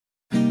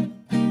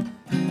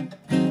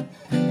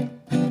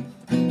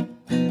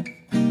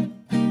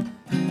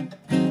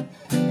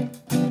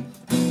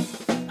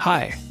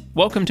Hi,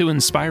 welcome to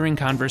Inspiring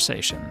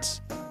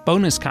Conversations,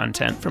 bonus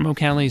content from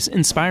Ocali's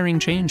Inspiring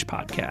Change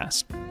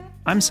podcast.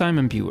 I'm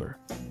Simon Buer.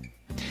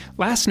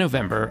 Last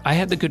November, I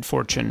had the good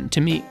fortune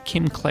to meet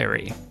Kim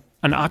Clary,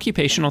 an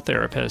occupational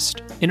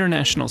therapist,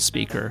 international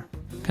speaker,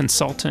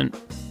 consultant,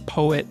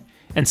 poet,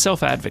 and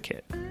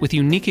self-advocate with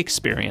unique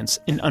experience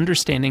in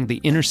understanding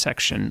the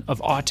intersection of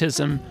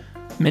autism,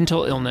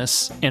 mental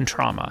illness, and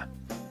trauma.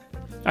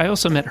 I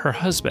also met her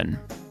husband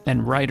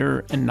and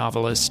writer and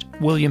novelist,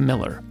 William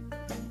Miller.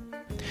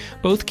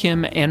 Both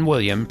Kim and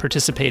William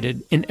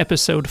participated in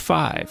episode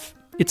 5,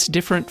 It's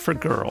Different for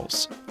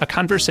Girls, a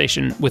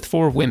conversation with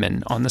 4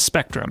 women on the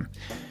spectrum.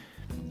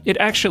 It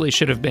actually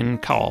should have been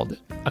called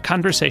A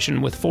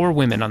Conversation with 4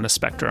 Women on the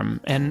Spectrum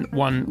and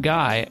 1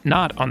 Guy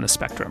Not on the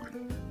Spectrum.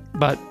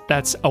 But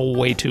that's a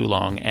way too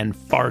long and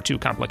far too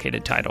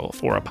complicated title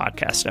for a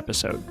podcast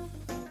episode.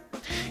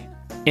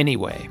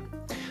 Anyway,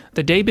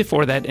 the day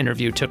before that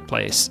interview took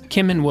place,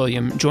 Kim and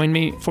William joined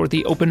me for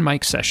the open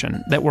mic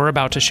session that we're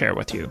about to share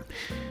with you.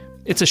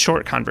 It's a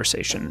short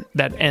conversation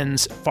that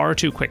ends far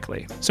too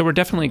quickly, so we're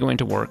definitely going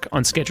to work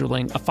on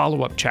scheduling a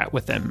follow-up chat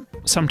with them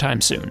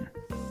sometime soon.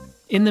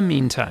 In the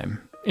meantime,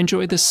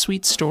 enjoy this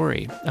sweet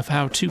story of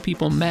how 2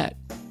 people met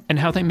and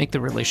how they make the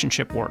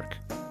relationship work.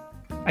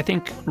 I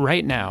think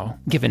right now,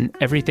 given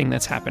everything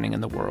that's happening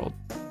in the world,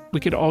 we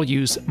could all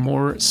use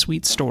more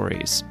sweet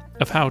stories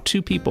of how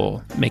 2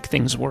 people make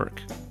things work.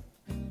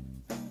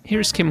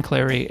 Here's Kim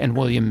Clary and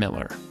William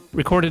Miller,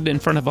 recorded in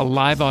front of a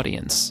live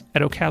audience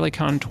at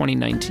OcaliCon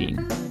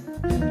 2019.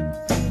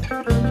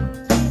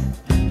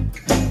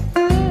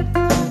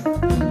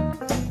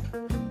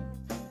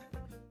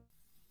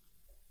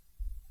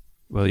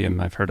 William,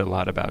 I've heard a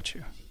lot about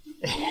you.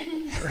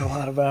 Heard a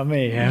lot about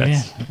me, have you?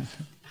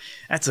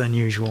 That's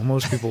unusual.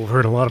 Most people have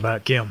heard a lot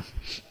about Kim.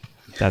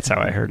 That's how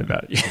I heard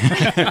about you.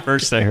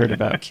 First, I heard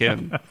about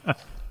Kim.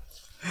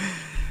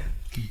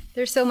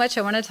 There's so much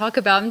I want to talk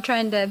about. I'm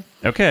trying to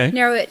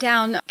narrow it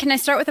down. Can I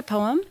start with a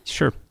poem?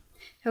 Sure.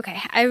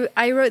 Okay.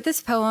 I wrote this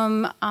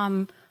poem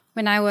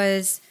when I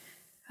was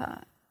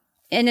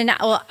in and out.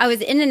 Well, I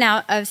was in and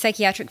out of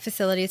psychiatric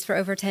facilities for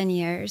over 10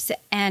 years,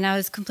 and I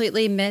was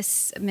completely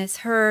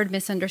misheard,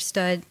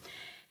 misunderstood.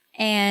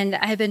 And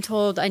I had been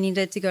told I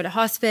needed to go to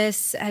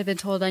hospice. I had been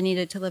told I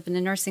needed to live in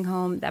a nursing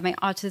home, that my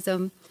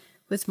autism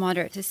was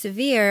moderate to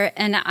severe.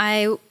 And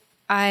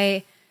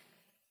I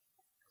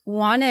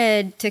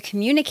wanted to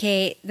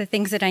communicate the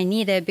things that I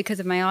needed because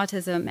of my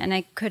autism, and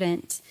I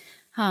couldn't.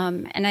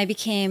 And I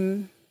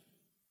became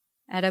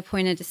at a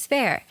point of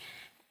despair.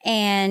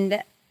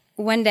 And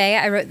one day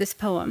I wrote this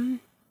poem.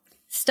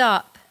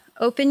 Stop,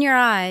 open your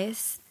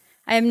eyes.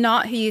 I am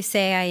not who you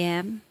say I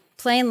am.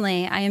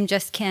 Plainly, I am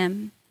just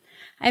Kim.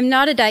 I am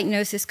not a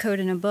diagnosis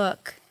code in a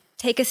book.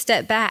 Take a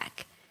step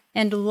back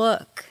and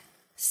look.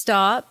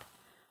 Stop,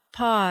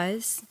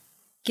 pause,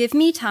 give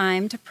me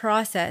time to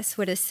process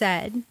what is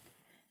said.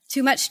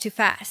 Too much too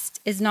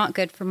fast is not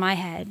good for my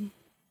head.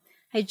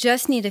 I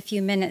just need a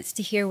few minutes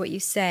to hear what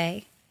you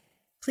say.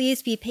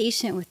 Please be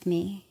patient with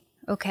me,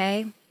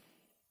 okay?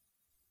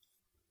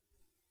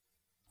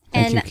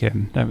 Thank you,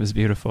 Kim. That was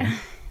beautiful.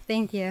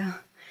 Thank you.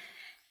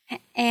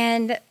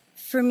 And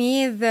for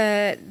me,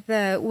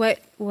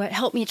 what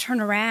helped me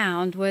turn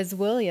around was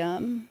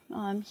William.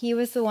 He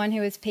was the one who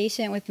was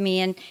patient with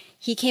me, and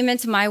he came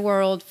into my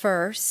world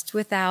first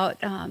without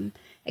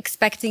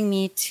expecting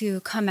me to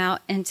come out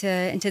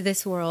into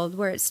this world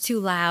where it's too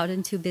loud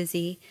and too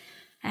busy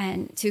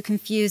and too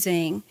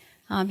confusing.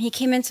 He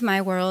came into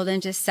my world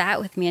and just sat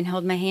with me and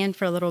held my hand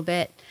for a little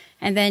bit,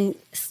 and then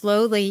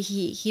slowly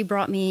he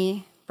brought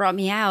me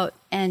out.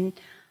 And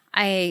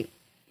I,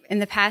 in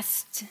the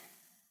past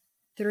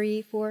 4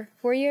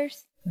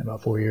 years,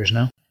 About 4 years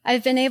now,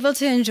 I've been able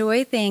to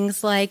enjoy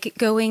things like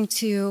going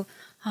to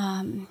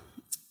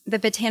the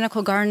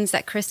botanical gardens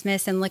at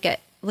Christmas and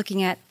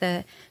looking at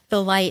the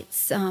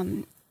lights,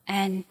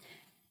 and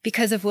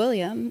because of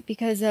William,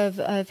 because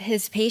of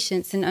his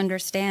patience and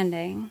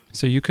understanding.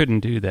 So you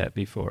couldn't do that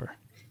before?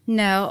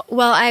 No.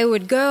 Well, I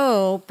would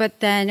go, but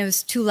then it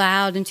was too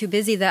loud and too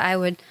busy that I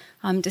would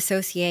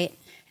dissociate,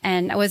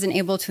 and I wasn't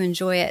able to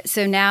enjoy it.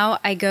 So now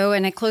I go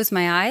and I close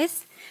my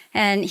eyes,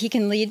 and he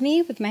can lead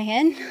me with my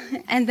hand.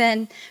 And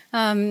then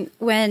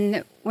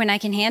when I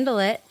can handle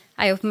it,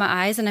 I open my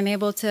eyes and I'm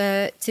able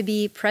to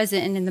be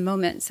present and in the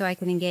moment so I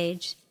can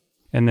engage.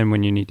 And then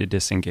when you need to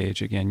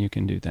disengage again, you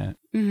can do that.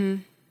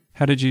 Mm-hmm.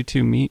 How did you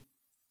 2 meet?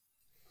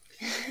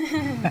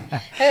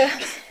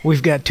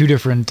 we've got two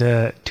different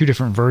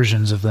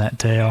versions of that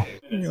tale.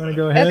 You want to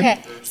go ahead?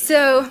 Okay.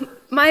 So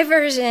my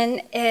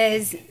version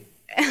is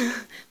I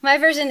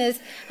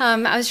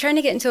was trying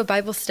to get into a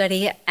Bible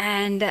study,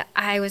 and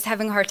I was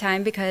having a hard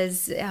time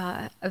because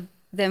of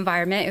the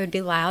environment. It would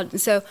be loud. And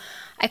so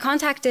I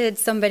contacted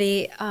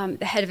somebody,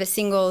 the head of a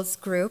singles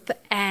group,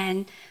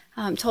 and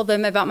told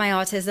them about my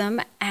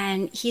autism.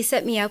 And he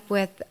set me up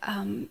with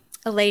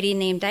a lady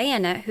named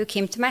Diana who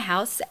came to my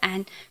house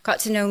and got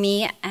to know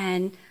me.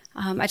 And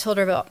I told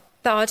her about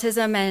the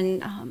autism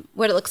and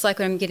what it looks like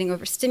when I'm getting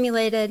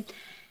overstimulated.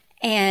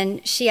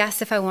 And she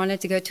asked if I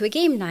wanted to go to a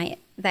game night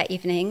that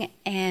evening.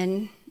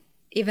 And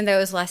even though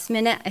it was last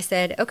minute, I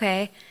said,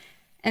 okay.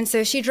 And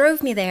so she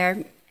drove me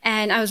there.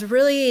 And I was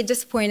really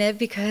disappointed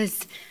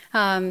because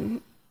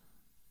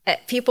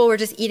people were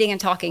just eating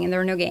and talking and there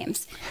were no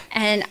games.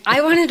 And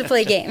I wanted to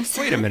play games.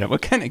 Wait a minute,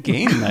 what kind of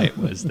game night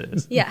was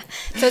this? Yeah,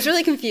 so I was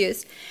really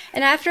confused.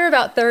 And after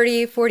about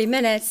 30, 40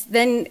 minutes,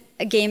 then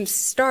a game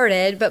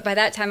started, but by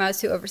that time I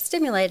was too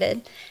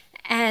overstimulated.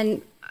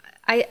 And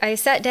I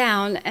sat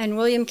down and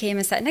William came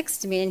and sat next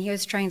to me and he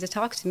was trying to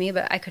talk to me,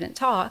 but I couldn't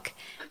talk.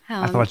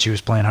 I thought she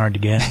was playing hard to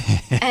get.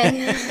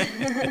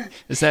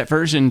 Is that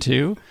version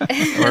 2?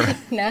 Or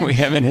No. We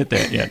haven't hit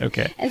that yet,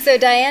 okay. And so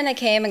Diana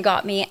came and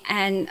got me,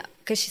 and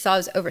because she saw I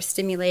was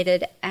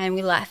overstimulated, and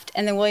we left.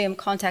 And then William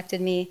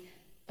contacted me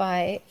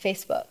by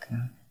Facebook.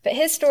 Yeah. But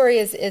his story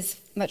is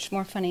much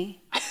more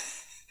funny.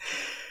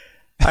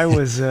 I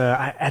was,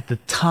 at the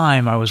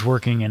time, I was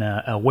working in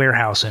a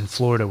warehouse in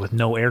Florida with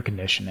no air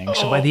conditioning.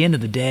 So by the end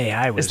of the day,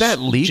 I was Is that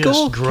legal?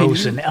 Just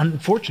gross. And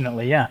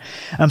unfortunately, yeah.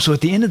 So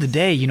at the end of the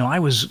day, I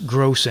was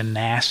gross and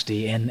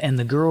nasty. And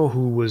the girl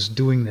who was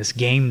doing this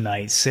game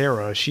night,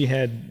 Sarah, she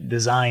had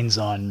designs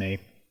on me.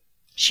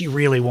 She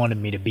really wanted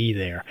me to be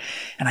there.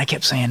 And I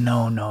kept saying,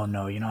 no, I'm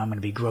going to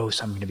be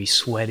gross. I'm going to be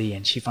sweaty.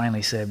 And she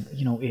finally said,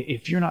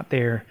 if you're not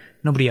there,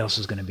 nobody else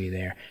is going to be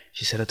there.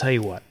 She said, I'll tell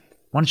you what.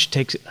 Why don't you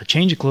take a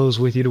change of clothes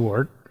with you to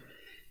work?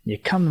 You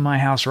come to my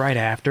house right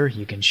after.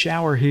 You can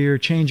shower here,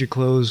 change your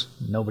clothes.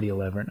 Nobody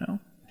will ever know.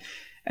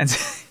 And,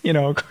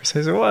 of course,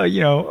 I said,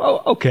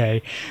 well,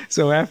 okay.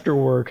 So after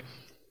work,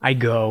 I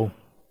go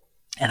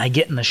and I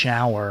get in the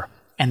shower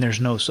and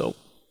there's no soap.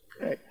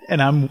 And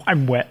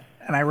I'm wet.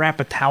 And I wrap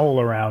a towel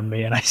around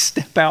me and I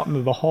step out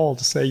into the hall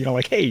to say,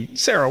 hey,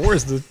 Sarah,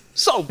 where's the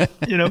soap?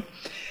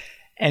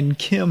 And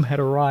Kim had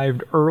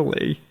arrived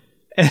early.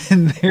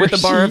 And there with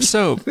a bar of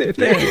soap.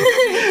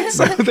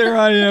 So there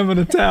I am in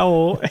a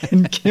towel,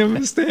 and Kim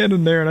is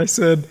standing there, and I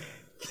said,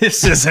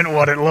 this isn't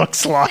what it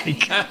looks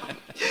like.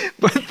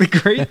 But the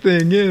great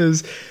thing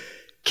is,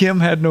 Kim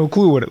had no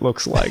clue what it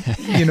looks like,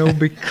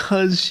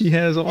 because she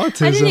has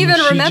autism. I didn't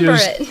even remember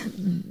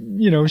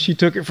it. She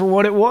took it for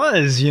what it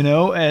was,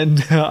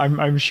 and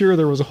I'm sure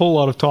there was a whole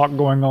lot of talk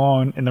going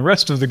on in the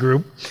rest of the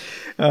group.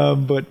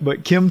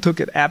 But Kim took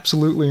it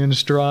absolutely in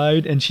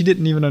stride, and she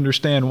didn't even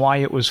understand why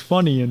it was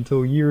funny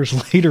until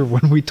years later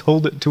when we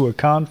told it to a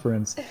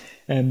conference,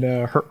 and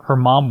her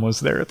mom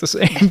was there at the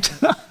same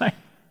time.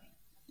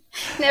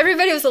 And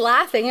everybody was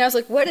laughing, and I was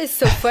like, what is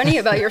so funny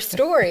about your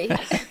story?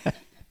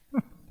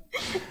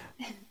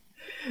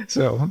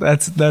 So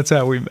that's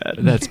how we met.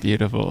 That's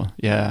beautiful.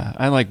 Yeah,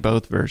 I like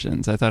both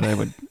versions. I thought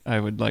I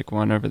would like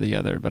one over the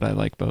other, but I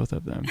like both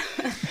of them.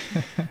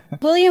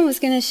 William was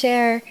going to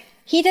share.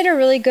 He did a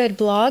really good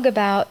blog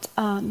about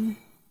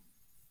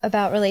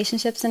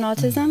relationships and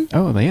autism.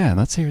 Oh yeah,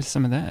 let's hear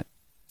some of that.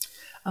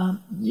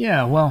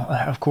 Yeah, well,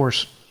 of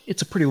course,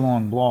 it's a pretty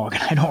long blog,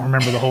 and I don't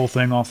remember the whole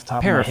thing off the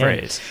top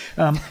Paraphrase.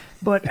 of my head.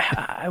 But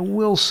I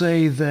will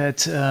say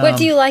that. What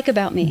do you like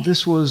about me?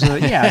 This was in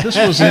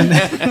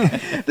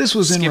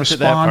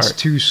response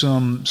to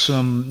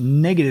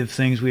some negative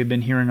things we had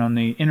been hearing on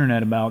the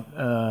internet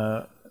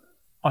about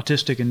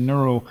autistic and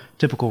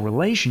neurotypical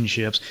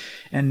relationships,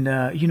 and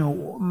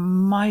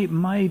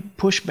my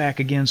pushback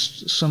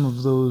against some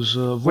of those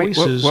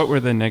voices. What were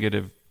the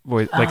negative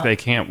voice? Like they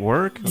can't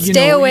work?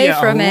 Stay away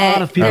from it. A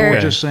lot of people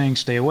were just saying,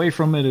 "Stay away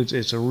from it."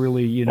 It's a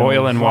really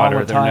oil and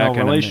water. They're not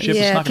going relationship.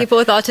 Yeah, people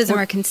with autism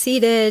are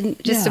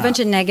conceited. Just a bunch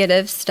of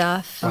negative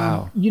stuff.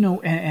 Wow.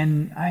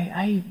 And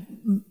I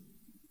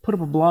put up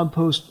a blog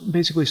post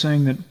basically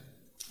saying that.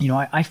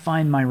 I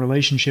find my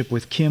relationship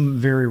with Kim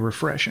very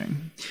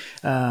refreshing.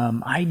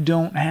 I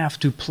don't have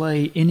to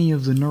play any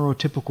of the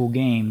neurotypical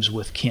games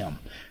with Kim,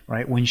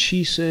 right? When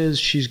she says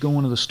she's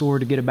going to the store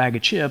to get a bag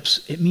of chips,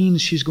 it means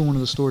she's going to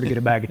the store to get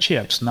a bag of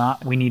chips,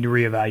 not we need to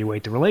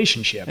reevaluate the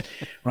relationship,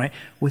 right?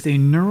 With a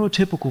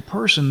neurotypical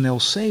person,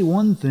 they'll say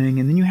one thing,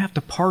 and then you have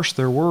to parse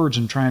their words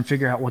and try and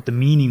figure out what the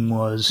meaning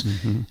was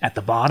at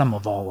the bottom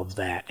of all of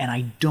that. And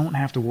I don't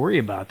have to worry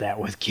about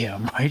that with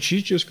Kim, right?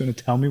 She's just going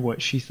to tell me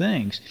what she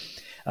thinks.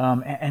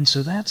 And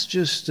so that's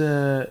just,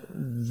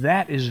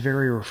 that is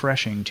very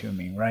refreshing to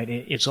me, right?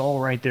 It's all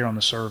right there on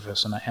the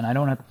surface, and I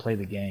don't have to play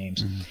the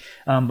games.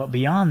 But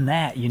beyond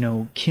that,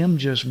 Kim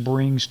just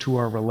brings to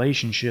our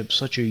relationship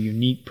such a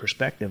unique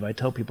perspective. I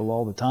tell people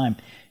all the time,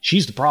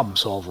 she's the problem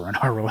solver in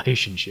our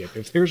relationship.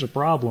 If there's a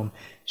problem,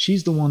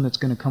 she's the one that's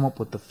going to come up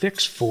with the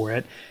fix for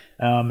it.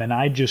 And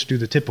I just do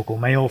the typical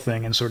male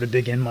thing and sort of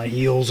dig in my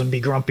heels and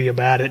be grumpy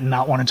about it and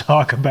not want to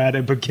talk about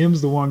it. But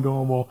Kim's the one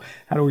going, well,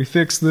 how do we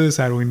fix this?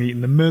 How do we meet in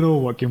the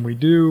middle? What can we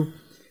do?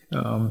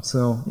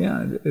 So,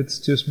 yeah, it's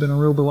just been a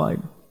real delight.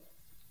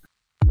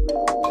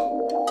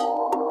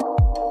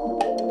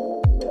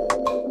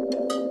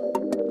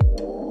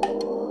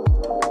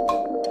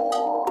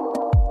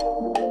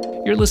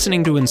 You're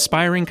listening to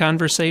Inspiring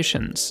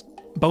Conversations,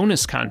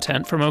 bonus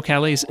content from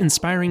O'Callie's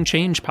Inspiring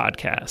Change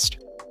podcast.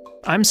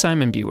 I'm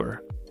Simon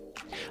Buer.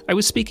 I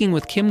was speaking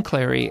with Kim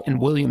Clary and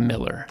William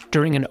Miller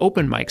during an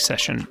open mic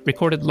session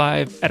recorded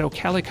live at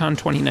OCALICon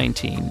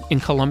 2019 in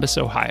Columbus,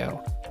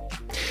 Ohio.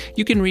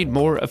 You can read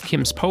more of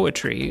Kim's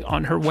poetry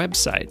on her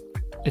website.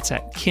 It's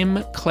at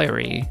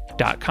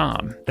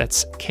kimclary.com.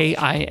 That's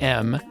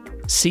KIMCLAIRY,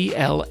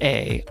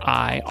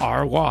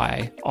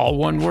 all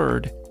one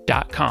word,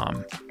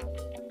 .com.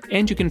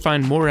 And you can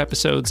find more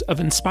episodes of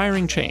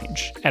Inspiring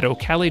Change at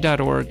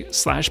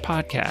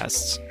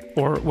ocali.org/podcasts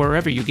or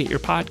wherever you get your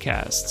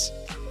podcasts.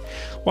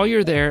 While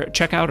you're there,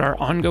 check out our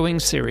ongoing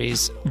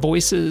series,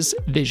 Voices,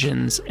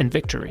 Visions, and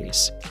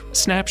Victories,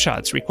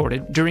 snapshots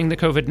recorded during the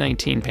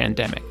COVID-19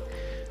 pandemic.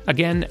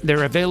 Again,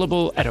 they're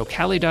available at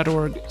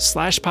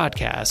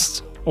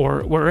ocali.org/podcasts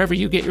or wherever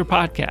you get your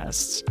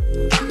podcasts.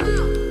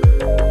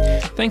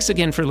 Thanks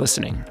again for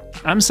listening.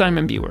 I'm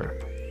Simon Buer.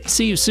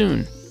 See you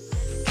soon.